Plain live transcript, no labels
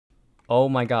Oh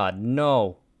my god,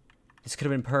 no. This could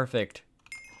have been perfect.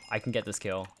 I can get this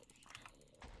kill.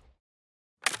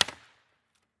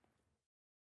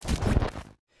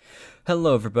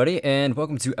 Hello everybody, and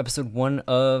welcome to episode 1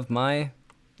 of my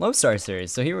Lone Star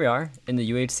series. So here we are in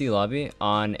the UHC lobby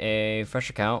on a fresh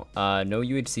account, no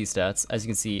UHC stats. As you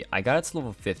can see, I got it to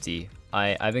level 50.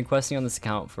 I've been questing on this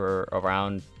account for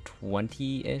around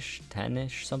 20-ish,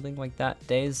 10-ish, something like that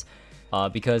days.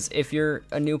 Because if you're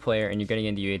a new player and you're getting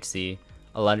into UHC,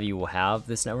 a lot of you will have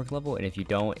this network level, and if you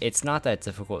don't, it's not that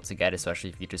difficult to get, especially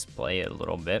if you just play it a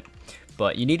little bit.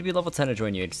 But you need to be level 10 to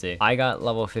join UHC. I got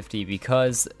level 50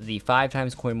 because the 5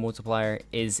 times coin multiplier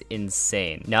is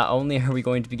insane. Not only are we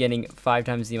going to be getting 5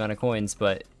 times the amount of coins,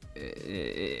 but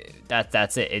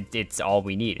that's it. It's all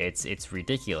we need. It's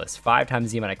ridiculous. 5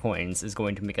 times the amount of coins is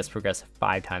going to make us progress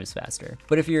 5 times faster.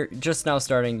 But if you're just now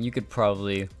starting, you could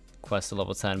probably quest to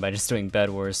level 10 by just doing Bed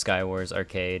Wars, Sky Wars,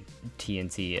 Arcade,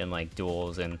 TNT, and like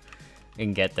duels, and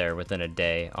get there within a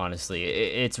day. Honestly,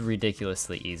 it's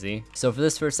ridiculously easy. So for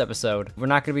this first episode, we're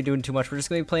not going to be doing too much. We're just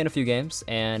going to be playing a few games,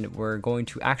 and we're going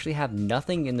to actually have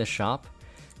nothing in the shop,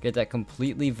 get that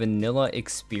completely vanilla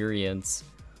experience.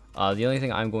 The only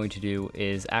thing I'm going to do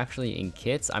is actually in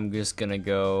kits, I'm just going to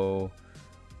go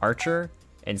Archer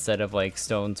instead of like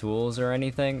stone tools or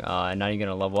anything. And not even going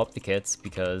to level up the kits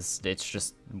because it's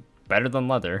just better than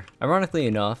leather. Ironically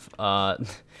enough,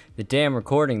 the day I'm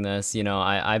recording this, you know,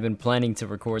 I've been planning to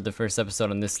record the first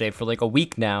episode on this day for like a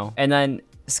week now, and then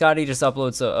Scotty just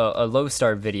uploads a low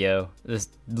start video this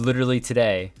literally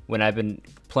today, when I've been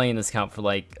playing this account for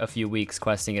like a few weeks,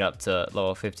 questing it up to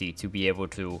level 50 to be able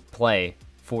to play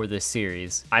for this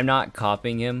series. I'm not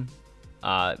copying him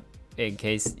in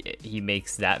case he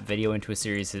makes that video into a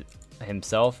series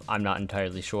himself. I'm not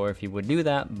entirely sure if he would do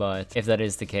that, but if that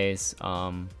is the case,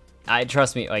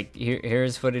 trust me, like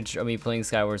here's footage of me playing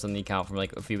Skywars on the account from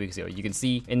like a few weeks ago. You can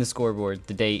see in the scoreboard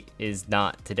the date is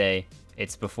not today,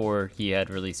 it's before he had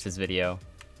released his video.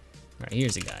 Alright,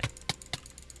 here's a guy.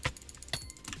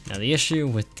 Now the issue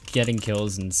with getting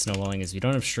kills in snowballing is we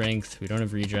don't have strength, we don't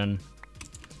have regen.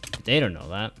 They don't know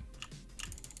that.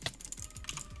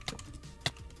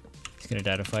 He's gonna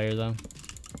die to fire though.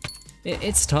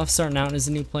 It's tough starting out as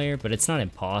a new player, but it's not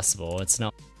impossible. It's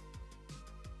not.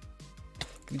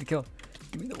 Give me the kill.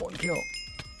 Give me the one kill.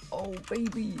 Oh,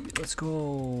 baby. Let's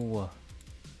go.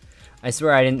 I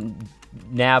swear I didn't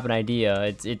nab an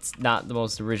idea. It's not the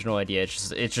most original idea.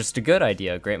 It's just a good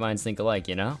idea. Great minds think alike,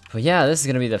 you know? But yeah, this is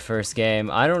going to be the first game.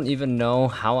 I don't even know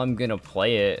how I'm going to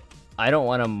play it. I don't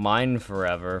want to mine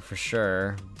forever, for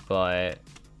sure. But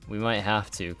we might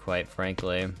have to, quite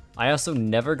frankly. I also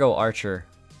never go Archer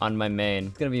on my main.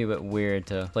 It's going to be a bit weird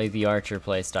to play the Archer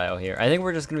playstyle here. I think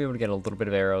we're just going to be able to get a little bit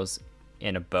of arrows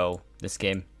and a bow this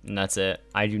game, and that's it.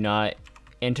 I do not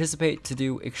anticipate to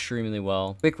do extremely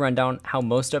well. Quick rundown, how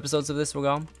most episodes of this will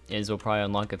go is we'll probably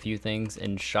unlock a few things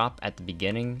in shop at the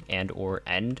beginning and or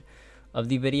end of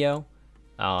the video.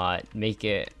 Make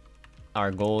it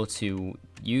our goal to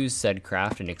use said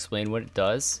craft and explain what it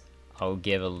does. I'll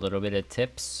give a little bit of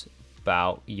tips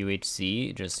about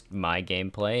UHC, just my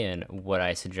gameplay and what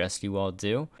I suggest you all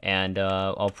do. And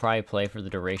I'll probably play for the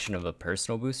duration of a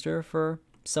personal booster for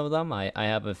some of them. I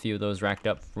have a few of those racked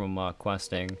up from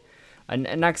questing. And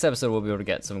next episode we'll be able to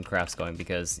get some crafts going,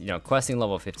 because, you know, questing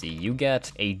level 50, you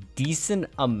get a decent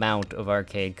amount of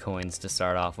arcade coins to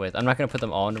start off with. I'm not going to put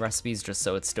them all into recipes just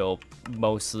so it's still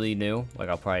mostly new. Like,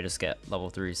 I'll probably just get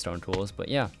level 3 stone tools. But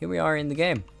yeah, here we are in the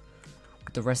game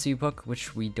with the recipe book,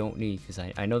 which we don't need because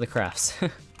I know the crafts.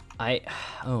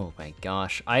 Oh my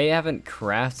gosh, I haven't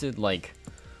crafted like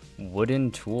wooden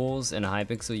tools in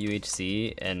Hypixel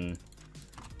UHC in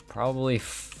probably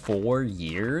 4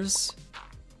 years.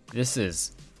 This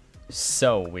is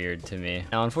so weird to me.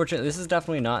 Now, unfortunately, this is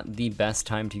definitely not the best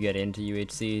time to get into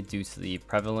UHC due to the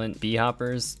prevalent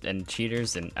B-hoppers and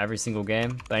cheaters in every single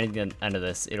game. But I think at the end of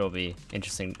this, it'll be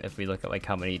interesting if we look at like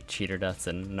how many cheater deaths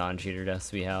and non-cheater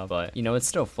deaths we have. But, you know, it's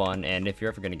still fun, and if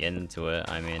you're ever gonna get into it,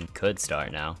 I mean, could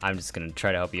start now. I'm just gonna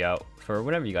try to help you out for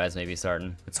whenever you guys may be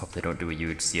starting. Let's hope they don't do a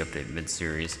UHC update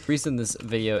mid-series. The reason this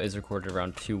video is recorded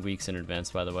around 2 weeks in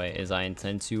advance, by the way, is I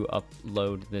intend to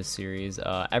upload this series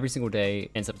every single day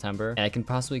in September, and I can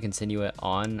possibly continue it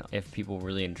on if people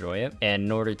really enjoy it. And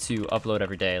in order to upload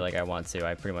every day like I want to,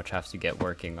 I pretty much have to get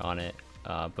working on it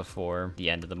before the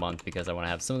end of the month, because I want to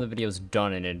have some of the videos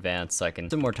done in advance so I can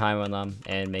spend more time on them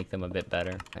and make them a bit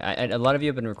better. A lot of you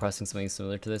have been requesting something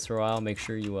similar to this for a while. Make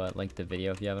sure you like the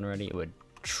video if you haven't already. It would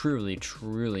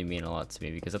truly mean a lot to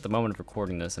me, because at the moment of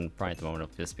recording this, and probably at the moment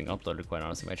of this being uploaded, quite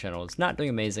honestly, my channel is not doing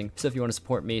amazing. So if you want to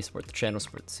support me, support the channel,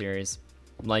 support the series,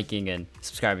 liking and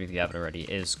subscribing if you haven't already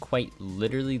is quite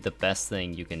literally the best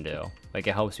thing you can do. Like,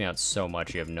 it helps me out so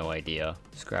much, you have no idea.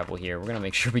 Scrabble here, we're gonna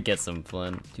make sure we get some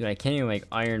flint. Dude, I can't even make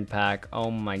iron pack.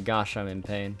 Oh my gosh, I'm in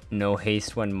pain. No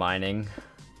haste when mining.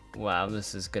 Wow,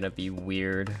 this is gonna be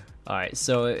weird. Alright,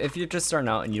 so if you're just starting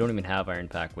out and you don't even have iron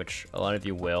pack, which a lot of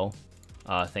you will,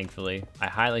 thankfully, I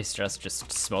highly suggest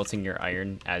just smelting your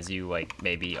iron as you like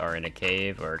maybe are in a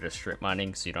cave or just strip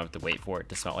mining, so you don't have to wait for it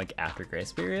to smelt like after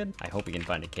grace period. I hope you can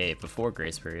find a cave before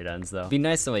grace period ends though. It'd be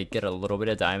nice to like get a little bit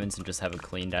of diamonds and just have a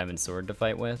clean diamond sword to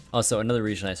fight with. Also, another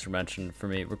reason I should mention for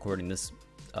me recording this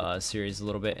series a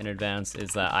little bit in advance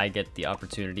is that I get the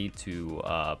opportunity to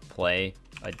play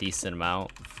a decent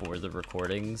amount for the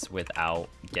recordings without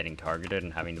getting targeted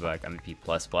and having to be like MVP++,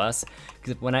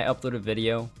 because when I upload a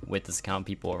video with this account,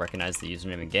 people will recognize the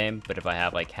username in game, but if I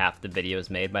have like half the videos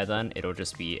made by then, it'll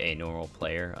just be a normal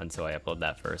player until I upload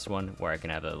that first one, where I can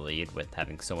have a lead with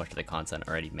having so much of the content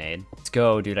already made. Let's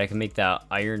go, dude. I can make that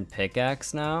iron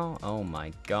pickaxe now. Oh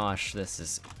my gosh, this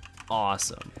is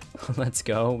awesome. Let's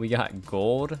go. We got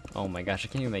gold. Oh my gosh, I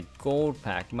can't even make gold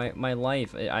pack. My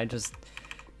life,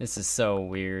 this is so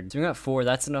weird. So we got 4,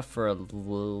 that's enough for a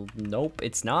little, nope,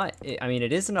 it's not. I mean,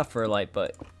 it is enough for a light,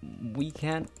 but we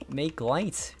can't make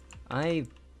light.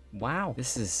 Wow,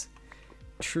 this is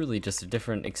truly just a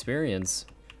different experience.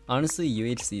 Honestly,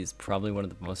 UHC is probably one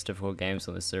of the most difficult games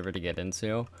on the server to get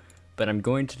into, but I'm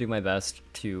going to do my best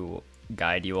to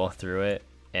guide you all through it,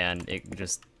 and it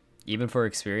just, even for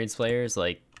experienced players,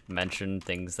 like, mention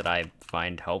things that I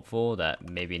find helpful that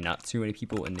maybe not too many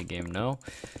people in the game know.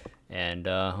 And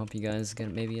hope you guys get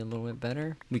maybe a little bit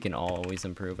better. We can always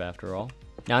improve after all.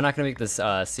 Now, I'm not gonna make this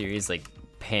series like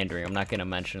pandering. I'm not gonna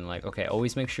mention like, okay,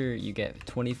 always make sure you get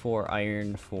 24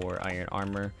 iron for iron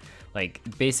armor. Like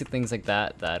basic things like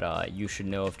that that you should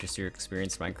know if just your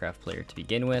experienced Minecraft player to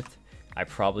begin with. I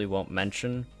probably won't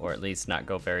mention, or at least not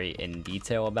go very in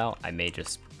detail about. I may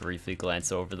just briefly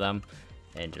glance over them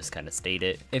and just kind of state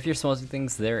it. If you're smelting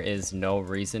things, there is no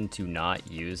reason to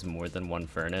not use more than one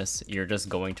furnace. You're just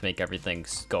going to make everything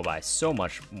go by so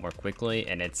much more quickly,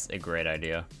 and it's a great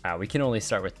idea. We can only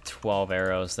start with 12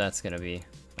 arrows. That's gonna be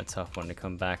a tough one to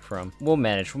come back from. We'll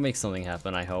manage, we'll make something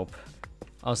happen, I hope.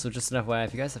 Also, just an FYI,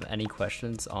 if you guys have any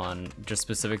questions on just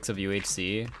specifics of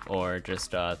UHC or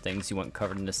just things you want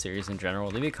covered in this series in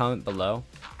general, leave me a comment below.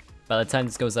 By the time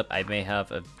this goes up, I may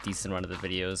have a decent run of the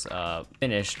videos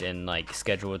finished and like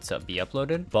scheduled to be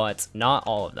uploaded, but not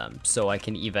all of them. So I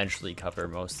can eventually cover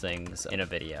most things in a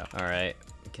video. All right,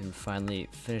 we can finally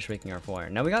finish making our full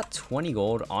iron. Now we got 20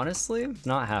 gold. Honestly,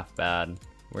 not half bad.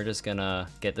 We're just gonna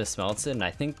get this smelted and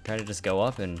I think try to just go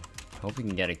up and hope we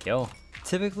can get a kill.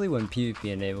 Typically when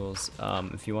PvP enables,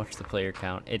 if you watch the player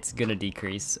count, it's gonna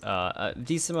decrease. A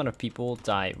decent amount of people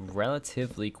die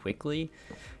relatively quickly.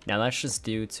 Now that's just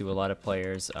due to a lot of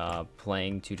players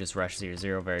playing to just rush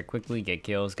 0-0 very quickly, get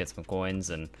kills, get some coins,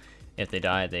 and if they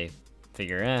die, they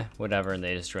figure, whatever, and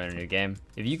they just join a new game.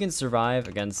 If you can survive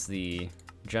against the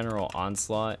general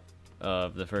onslaught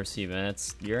of the first few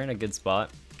minutes, you're in a good spot.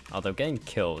 Although getting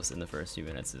kills in the first few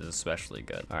minutes is especially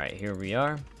good. All right, here we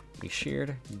are. We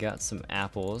sheared, got some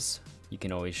apples. You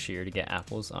can always shear to get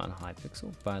apples on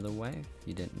Hypixel, by the way, if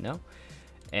you didn't know.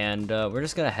 And we're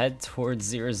just gonna head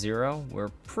towards 0-0. We're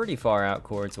pretty far out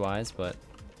chords wise, but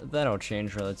that'll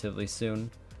change relatively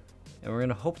soon. And we're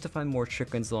gonna hope to find more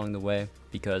chickens along the way,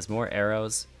 because more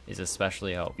arrows is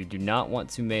especially help. You do not want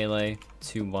to melee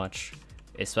too much,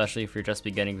 especially if you're just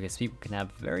beginning, because people can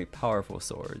have very powerful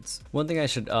swords. One thing I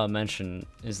should mention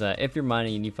is that if you're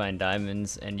mining and you find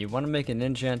diamonds and you want to make an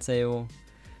enchant table,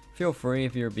 feel free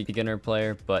if you're a beginner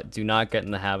player, but do not get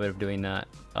in the habit of doing that.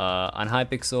 On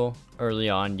Hypixel, early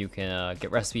on, you can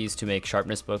get recipes to make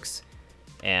sharpness books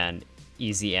and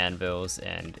easy anvils,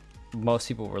 and most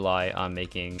people rely on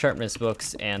making sharpness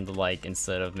books and the like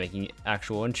instead of making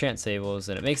actual enchant tables,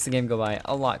 and it makes the game go by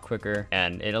a lot quicker,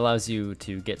 and it allows you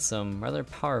to get some rather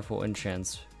powerful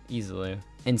enchants easily.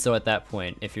 And so at that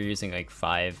point, if you're using like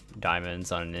 5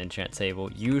 diamonds on an enchant table,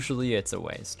 usually it's a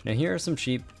waste. Now here are some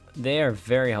sheep. They are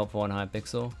very helpful on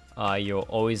Hypixel. You'll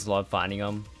always love finding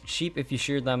them. Sheep, if you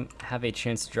shear them, have a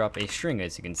chance to drop a string,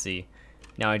 as you can see.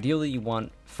 Now ideally you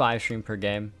want 5 string per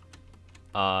game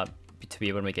to be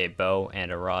able to make a bow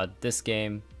and a rod. This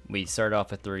game, we started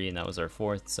off with 3 and that was our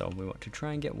 4th, so we want to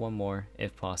try and get 1 more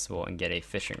if possible and get a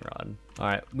fishing rod.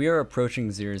 Alright, we are approaching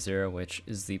 0-0, which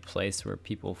is the place where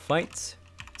people fight.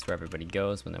 It's where everybody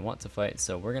goes when they want to fight,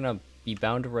 so we're gonna be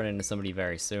bound to run into somebody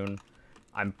very soon.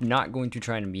 I'm not going to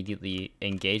try and immediately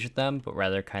engage with them, but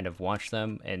rather kind of watch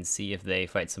them and see if they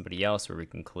fight somebody else where we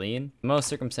can clean. In most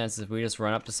circumstances, if we just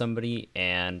run up to somebody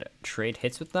and trade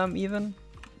hits with them even,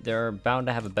 they're bound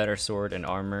to have a better sword and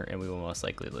armor, and we will most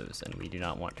likely lose, and we do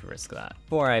not want to risk that.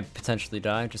 Before I potentially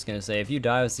die, I'm just gonna say, if you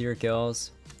die with 0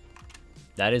 kills,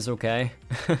 that is okay.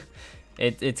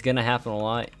 It's gonna happen a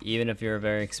lot, even if you're a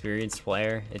very experienced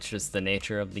player. It's just the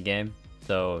nature of the game.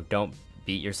 So don't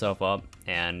beat yourself up,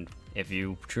 and if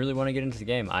you truly want to get into the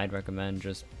game, I'd recommend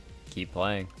just keep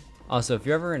playing. Also, if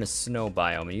you're ever in a snow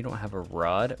biome and you don't have a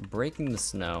rod, breaking the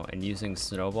snow and using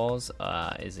snowballs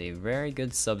is a very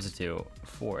good substitute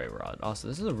for a rod. Also,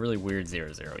 this is a really weird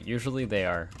 0-0. Usually they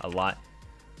are a lot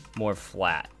more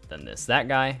flat than this. That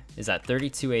guy is at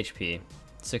 32 HP,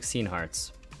 16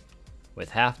 hearts, with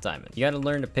half diamond. You gotta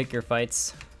learn to pick your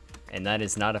fights, and that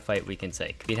is not a fight we can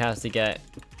take. He has to get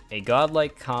a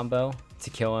godlike combo to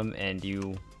kill him, and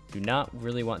you do not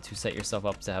really want to set yourself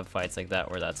up to have fights like that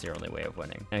where that's your only way of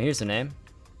winning. Now here's a name,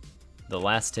 The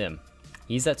Last Tim.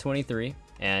 He's at 23,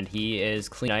 and he is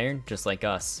clean iron, just like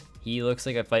us. He looks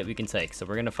like a fight we can take, so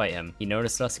we're gonna fight him. He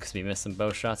noticed us because we missed some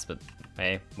bow shots, but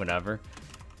hey, whatever.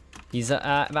 He's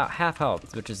at about half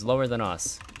health, which is lower than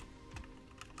us.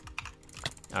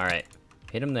 All right,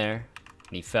 hit him there,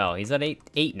 and he fell. He's at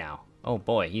 8 now. Oh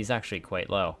boy, he's actually quite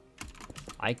low.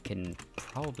 I can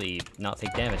probably not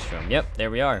take damage to him. Yep, there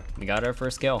we are. We got our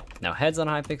first kill. Now heads on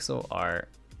Hypixel are,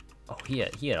 oh, he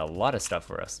had a lot of stuff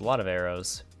for us, a lot of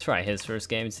arrows. Try his first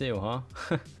game too,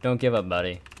 huh? Don't give up,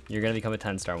 buddy. You're gonna become a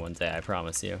 10-star one day, I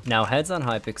promise you. Now heads on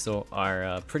Hypixel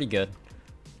are pretty good,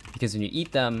 because when you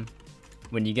eat them,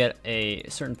 when you get a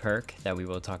certain perk that we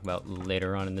will talk about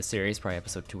later on in the series, probably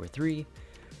episode 2 or 3,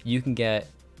 you can get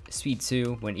speed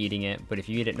 2 when eating it, but if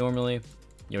you eat it normally,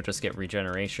 you'll just get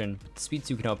regeneration. The speed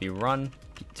 2 can help you run,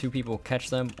 2 people catch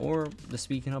them, or the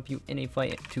speed can help you in a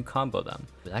fight to combo them.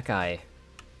 But that guy,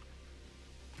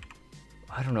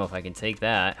 I don't know if I can take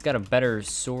that. He's got a better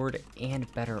sword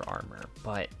and better armor,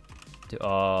 but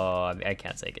oh, I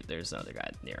can't take it. There's another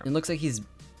guy near him. It looks like he's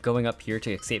going up here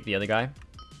to escape the other guy.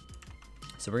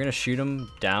 So we're gonna shoot him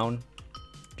down,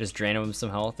 just drain him of some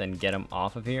health and get him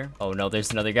off of here. Oh no,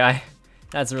 there's another guy.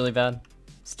 That's really bad.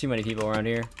 There's too many people around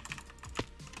here.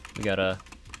 We gotta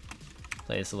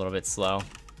play this a little bit slow.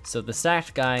 So the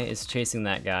stacked guy is chasing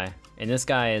that guy, and this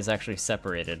guy is actually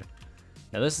separated.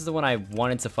 Now this is the one I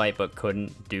wanted to fight but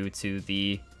couldn't due to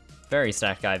the very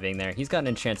stacked guy being there. He's got an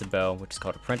enchanted bow, which is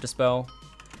called Apprentice Bow.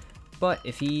 But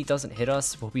if he doesn't hit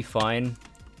us, we'll be fine.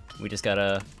 We just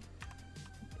gotta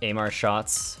aim our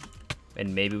shots,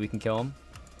 and maybe we can kill him.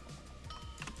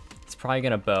 He's probably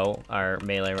gonna bow our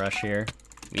melee rush here.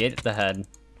 We hit the head,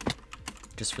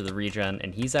 just for the regen,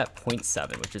 and he's at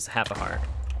 0.7, which is half a heart.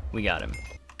 We got him.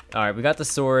 All right, we got the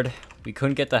sword. We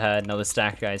couldn't get the head. Now the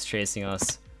stacked guy's chasing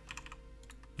us.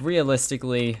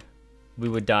 Realistically, we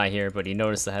would die here, but he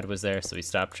noticed the head was there, so he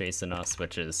stopped chasing us,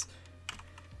 which is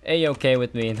a-okay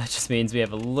with me. That just means we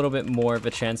have a little bit more of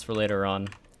a chance for later on.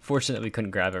 Fortunate we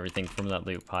couldn't grab everything from that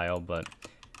loot pile, but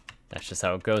that's just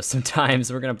how it goes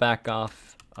sometimes. We're gonna back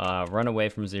off, run away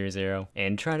from 0-0,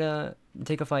 and try to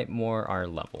take a fight more our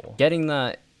level. Getting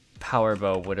that power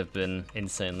bow would have been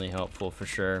insanely helpful for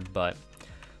sure, but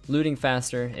looting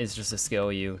faster is just a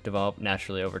skill you develop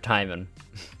naturally over time, and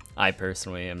I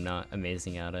personally am not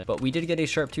amazing at it. But we did get a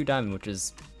sharp 2 diamond, which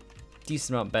is a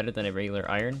decent amount better than a regular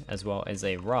iron, as well as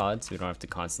a rod, so we don't have to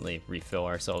constantly refill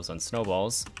ourselves on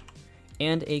snowballs,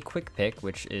 and a quick pick,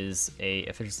 which is a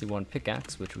efficiency 1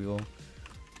 pickaxe, which we will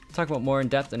talk about more in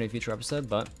depth in a future episode,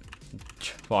 but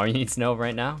all you need to know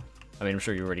right now, I mean, I'm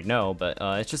sure you already know, but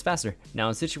it's just faster. Now,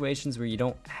 in situations where you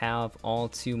don't have all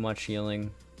too much healing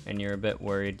and you're a bit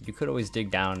worried, you could always dig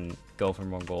down and go for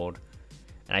more gold.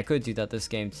 And I could do that this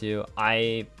game too.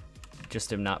 I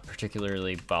just am not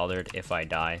particularly bothered if I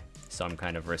die, so I'm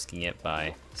kind of risking it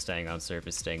by staying on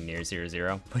surface, staying near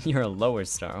 0-0. When you're a lower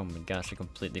star, oh my gosh, I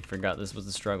completely forgot this was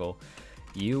a struggle.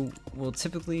 You will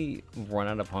typically run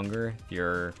out of hunger if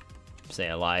you're, say,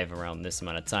 alive around this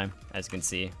amount of time. As you can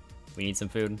see, we need some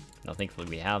food. Now, thankfully,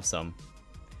 we have some,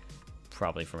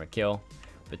 probably from a kill.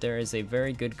 But there is a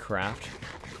very good craft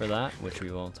for that, which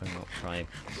we will talk about probably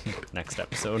next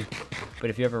episode. But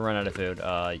if you ever run out of food,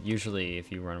 usually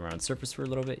if you run around surface for a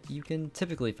little bit, you can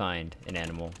typically find an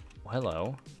animal. Well,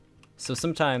 hello. So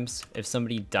sometimes if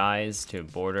somebody dies to a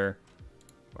border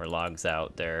or logs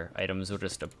out, their items will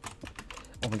just...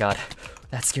 Oh my god,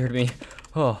 that scared me.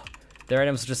 Oh, their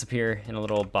items will just appear in a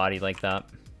little body like that.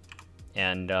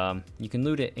 And you can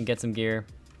loot it and get some gear.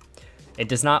 It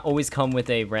does not always come with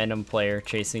a random player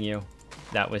chasing you.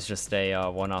 That was just a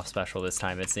one-off special this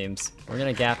time, it seems. We're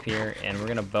gonna gap here, and we're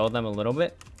gonna bow them a little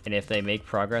bit. And if they make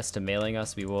progress to meleeing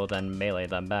us, we will then melee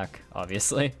them back,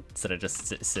 obviously, instead of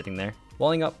just sitting there.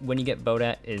 Walling up when you get bowed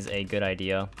at is a good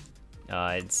idea.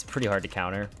 It's pretty hard to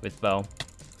counter with bow.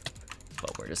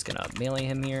 but we're just gonna melee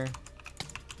him here.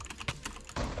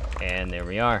 And there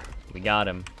we are. We got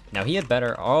him. Now he had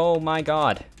better. Oh my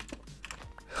god.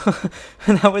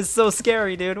 That was so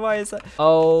scary, dude. Why is that?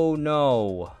 Oh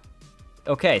no.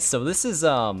 Okay, so this is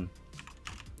the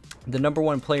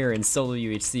 #1 player in solo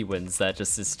UHC wins that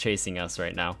just is chasing us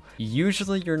right now.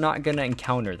 Usually you're not gonna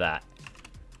encounter that.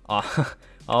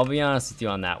 I'll be honest with you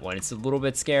on that one. It's a little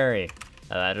bit scary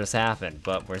that just happened,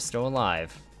 but we're still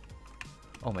alive.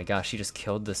 Oh my gosh, he just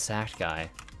killed the sacked guy.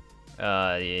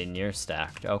 And you're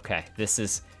stacked. Okay, this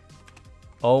is...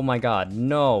 Oh my god,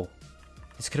 no.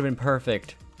 This could have been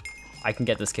perfect. I can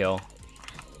get this kill.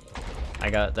 I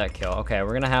got that kill. Okay,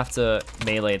 we're gonna have to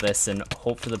melee this and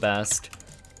hope for the best.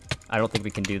 I don't think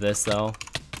we can do this though.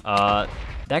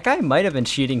 That guy might have been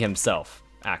cheating himself,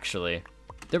 actually.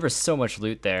 There was so much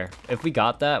loot there. If we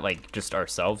got that, like, just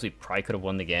ourselves, we probably could have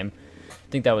won the game.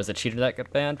 I think that was a cheater that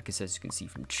got banned, because as you can see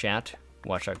from chat,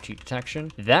 watch out cheat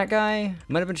detection. That guy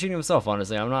might have been cheating himself,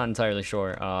 honestly. I'm not entirely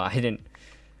sure. I didn't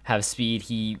have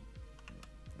speed.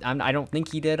 I don't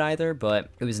think he did either, but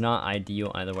it was not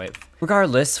ideal either way.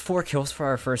 Regardless, 4 kills for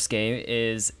our first game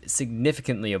is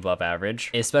significantly above average,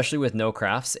 especially with no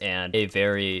crafts and a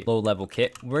very low level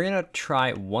kit. We're gonna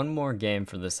try one more game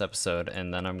for this episode,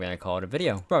 and then I'm gonna call it a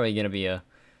video. Probably gonna be a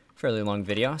fairly long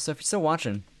video, so if you're still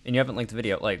watching and you haven't liked the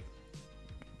video, like,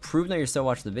 prove that you're still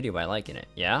watching the video by liking it,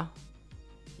 yeah?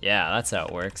 Yeah, that's how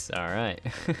it works. Alright.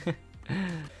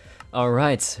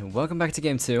 Alright, welcome back to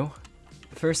game 2.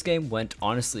 First game went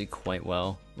honestly quite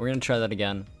well. We're gonna try that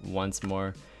again once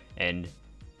more, and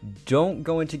don't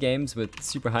go into games with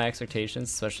super high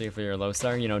expectations, especially if you're a low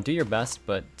star. You know, do your best,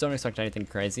 but don't expect anything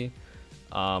crazy.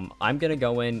 I'm gonna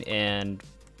go in and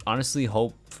honestly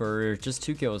hope for just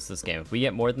 2 kills this game. If we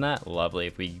get more than that, lovely.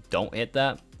 If we don't hit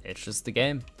that, it's just the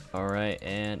game. Alright,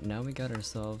 and now we got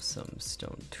ourselves some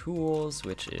stone tools,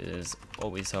 which is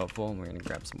always helpful. We're gonna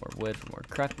grab some more wood for more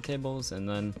crafting tables, and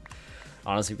then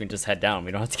honestly, we can just head down.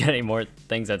 We don't have to get any more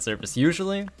things at surface.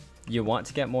 Usually, you want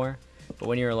to get more, but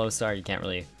when you're a low star, you can't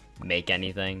really make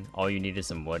anything. All you need is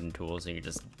some wood and tools, and you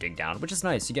just dig down, which is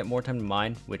nice. You get more time to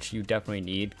mine, which you definitely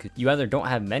need. You either don't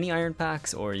have many iron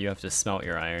packs, or you have to smelt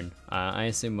your iron. I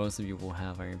assume most of you will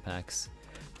have iron packs,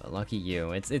 but lucky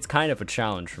you. It's kind of a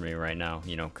challenge for me right now.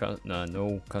 You know,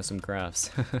 no custom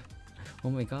crafts. Oh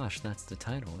my gosh, that's the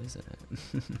title, isn't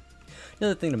it? The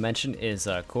other thing to mention is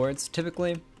cords.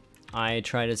 Typically, I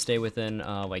try to stay within,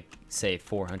 like, say,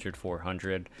 400,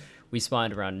 400. We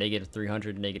spawned around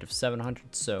 -300,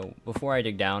 -700, so before I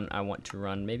dig down, I want to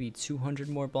run maybe 200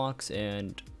 more blocks,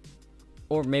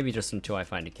 or maybe just until I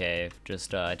find a cave.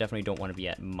 Just, I definitely don't want to be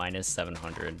at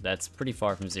 -700. That's pretty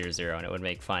far from 0-0, and it would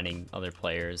make finding other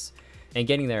players and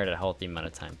getting there at a healthy amount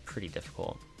of time pretty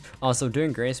difficult. Also,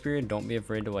 during grace period, don't be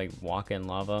afraid to, like, walk in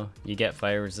lava. You get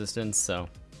fire resistance, so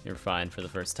you're fine for the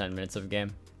first 10 minutes of a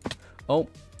game. Oh.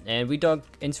 And we dug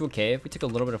into a cave. We took a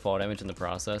little bit of fall damage in the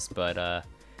process, but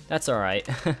that's alright.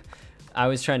 I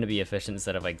was trying to be efficient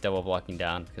instead of like double blocking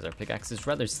down because our pickaxe is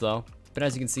rather slow. But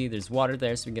as you can see, there's water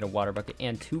there, so we can get a water bucket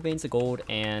and 2 veins of gold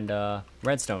and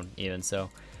redstone even.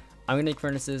 So I'm gonna make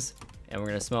furnaces and we're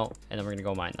gonna smelt and then we're gonna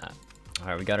go mine that.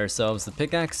 Alright, we got ourselves the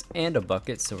pickaxe and a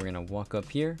bucket, so we're gonna walk up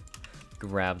here,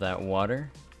 grab that water,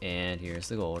 and here's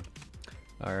the gold.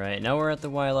 Alright, now we're at the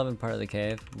Y11 part of the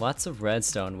cave. Lots of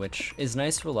redstone, which is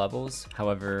nice for levels.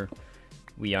 However,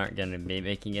 we aren't going to be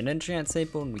making an enchant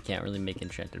table, and we can't really make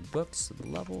enchanted books. So the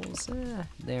levels,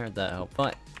 they aren't that helpful.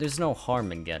 But there's no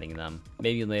harm in getting them.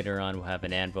 Maybe later on we'll have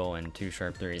an anvil and 2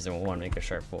 sharp 3s, and we'll want to make a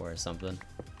sharp 4 or something.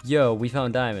 Yo, we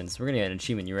found diamonds. We're going to get an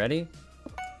achievement. You ready?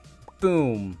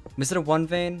 Boom. Was it a 1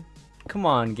 vein? Come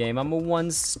on, game, I'm a 1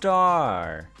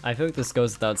 star. I feel like this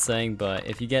goes without saying, but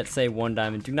if you get, say, 1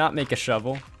 diamond, do not make a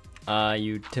shovel.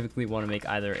 You typically want to make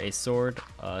either a sword,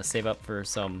 save up for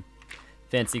some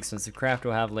fancy expensive craft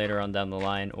we'll have later on down the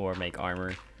line, or make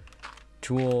armor.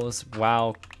 Tools,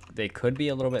 while they could be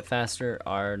a little bit faster,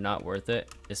 are not worth it,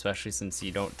 especially since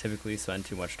you don't typically spend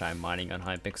too much time mining on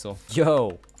Hypixel.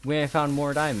 Yo, I found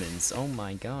more diamonds. Oh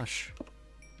my gosh.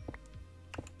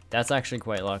 That's actually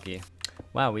quite lucky.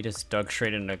 Wow, we just dug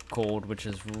straight into gold, which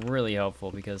is really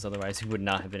helpful because otherwise we would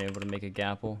not have been able to make a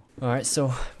gapple. Alright,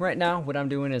 so right now what I'm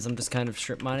doing is I'm just kind of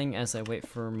strip mining as I wait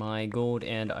for my gold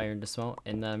and iron to smelt,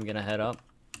 and then I'm gonna head up.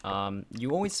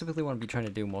 You always typically want to be trying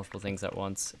to do multiple things at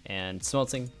once, and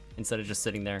smelting instead of just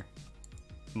sitting there,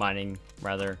 mining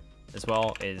rather as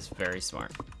well, is very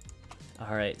smart.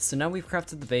 Alright, so now we've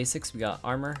crafted the basics. We got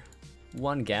armor,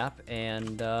 1 gap,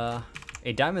 and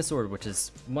a diamond sword, which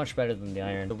is much better than the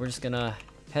iron. So we're just gonna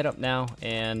head up now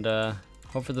and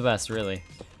hope for the best, really.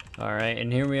 Alright,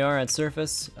 and here we are at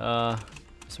surface.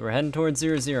 So we're heading towards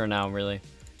 0-0 now, really.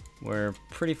 We're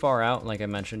pretty far out, like I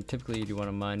mentioned. Typically, you do want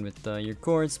to mine with your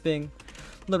cores being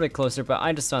a little bit closer, but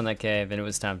I just found that cave and it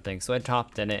was tempting, so I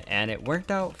topped in it and it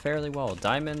worked out fairly well.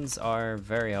 Diamonds are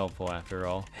very helpful after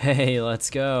all. Hey, let's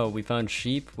go. We found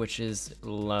sheep, which is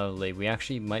lovely. We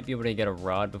actually might be able to get a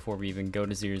rod before we even go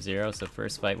to 0-0, so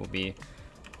first fight will be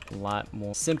a lot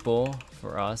more simple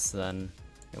for us than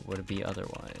it would be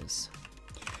otherwise.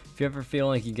 If you ever feel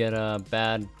like you get a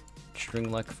bad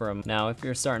string luck from now, if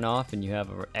you're starting off and you have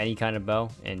any kind of bow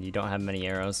and you don't have many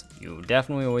arrows, you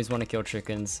definitely always want to kill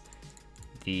chickens.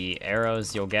 The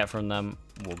arrows you'll get from them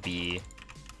will be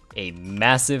a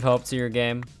massive help to your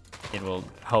game. It will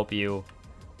help you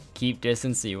keep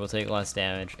distance so you will take less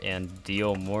damage and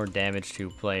deal more damage to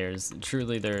players.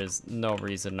 Truly, there is no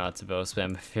reason not to bow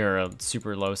spam if you're a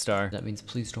super low star. That means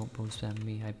please don't bow spam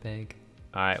me, I beg.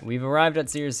 Alright, we've arrived at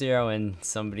 0-0 and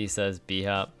somebody says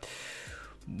B-hop.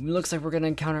 Looks like we're gonna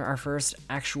encounter our first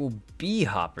actual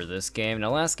B-hopper this game.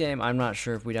 Now last game, I'm not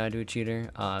sure if we died to a cheater.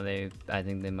 I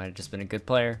think they might have just been a good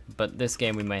player. But this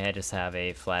game, we might just have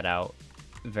a flat out,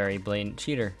 very blatant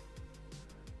cheater.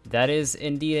 That is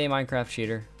indeed a Minecraft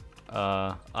cheater.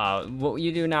 What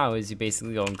you do now is you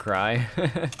basically go and cry.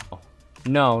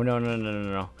 No.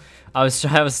 I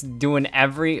was doing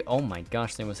every, oh my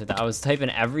gosh, they almost said that. I was typing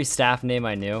every staff name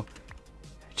I knew,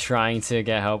 trying to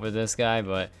get help with this guy,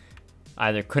 but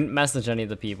either couldn't message any of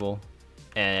the people,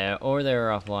 or they were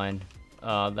offline.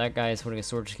 That guy is holding a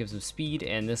sword which gives him speed,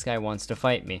 and this guy wants to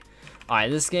fight me. Alright,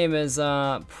 this game is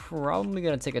probably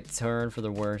going to take a turn for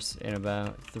the worse in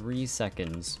about 3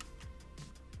 seconds.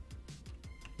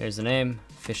 There's a name,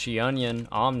 Fishy Onion,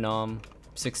 Omnom,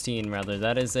 16 rather.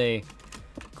 That is a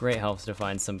great help to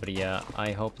find somebody.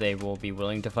 I hope they will be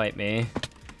willing to fight me.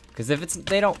 Because if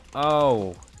they don't,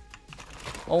 oh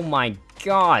my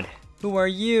god, who are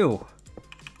you?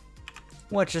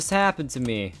 What just happened to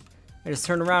me? I just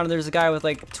turned around and there's a guy with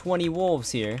like 20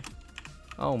 wolves here.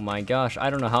 Oh my gosh, I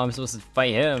don't know how I'm supposed to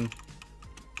fight him.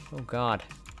 Oh god.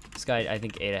 This guy, I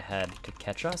think, ate ahead to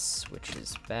catch us, which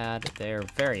is bad. They're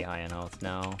very high in health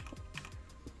now.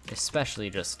 Especially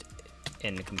just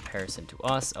in comparison to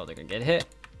us. Oh, they're gonna get hit.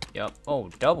 Yep. Oh,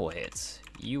 double hits.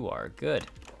 You are good.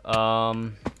 Did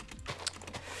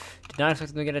not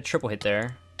expect them to get a triple hit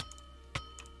there.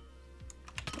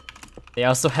 They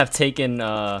also have taken,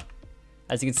 as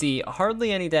you can see,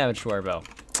 hardly any damage to our bow.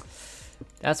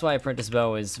 That's why Apprentice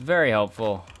Bow is very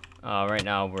helpful. Right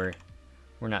now, we're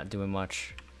not doing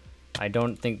much. I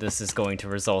don't think this is going to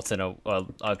result in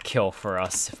a kill for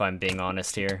us, if I'm being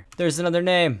honest here. There's another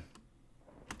name.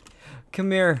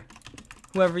 Come here,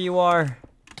 whoever you are.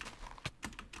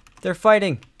 They're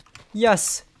fighting.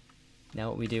 Yes. Now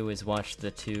what we do is watch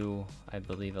the two, I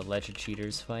believe, alleged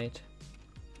cheaters fight.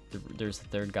 There's the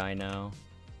third guy now.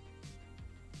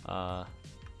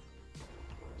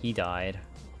 He died.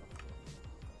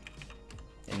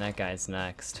 And that guy's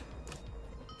next.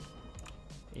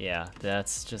 Yeah,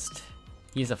 that's just...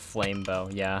 He's a flame bow,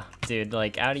 yeah. Dude,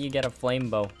 like, how do you get a flame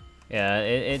bow? Yeah,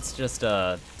 it's just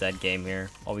a dead game here.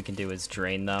 All we can do is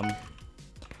drain them.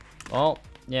 Well,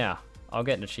 yeah, I'll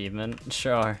get an achievement.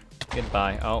 Sure.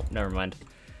 Goodbye. Oh, never mind.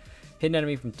 Hit an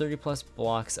enemy from 30 plus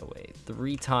blocks away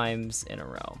 3 times in a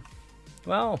row.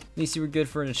 Well, at least you were good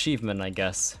for an achievement, I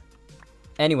guess.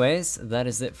 Anyways, that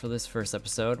is it for this first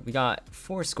episode. We got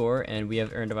 4 score, and we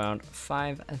have earned around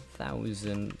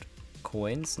 5,000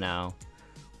 coins now.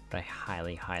 What I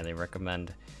highly, highly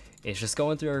recommend is just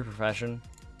going through every profession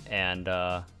and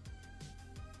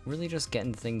really just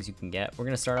getting the things you can get. We're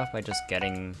going to start off by just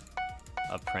getting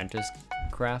apprentice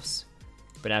crafts,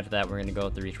 but after that we're going to go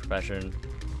through each profession,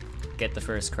 get the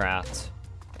first craft,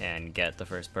 and get the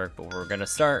first perk. But we're going to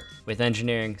start with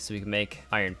engineering so we can make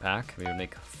iron pack. We're going to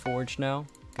make forge now.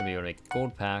 Gonna be able to make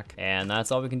gold pack, and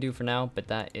that's all we can do for now, but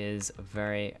that is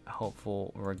very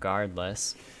helpful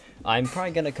regardless. I'm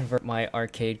probably gonna convert my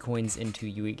arcade coins into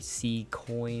UHC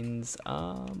coins,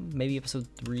 maybe episode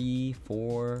 3,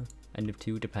 4, end of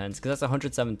 2, depends, because that's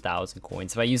 107,000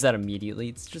 coins. If I use that immediately,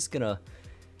 it's just gonna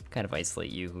kind of isolate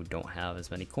you who don't have as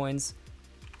many coins.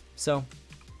 So,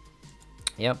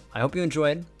 yep, I hope you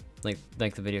enjoyed. Like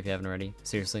the video if you haven't already.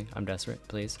 Seriously, I'm desperate,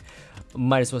 please.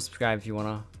 Might as well subscribe if you want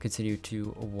to continue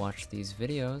to watch these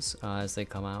videos as they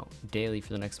come out daily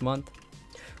for the next month.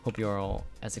 Hope you are all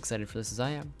as excited for this as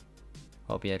I am.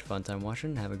 Hope you had a fun time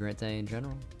watching. Have a great day in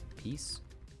general. Peace.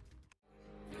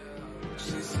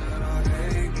 She said I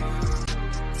hate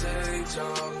my day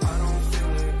job.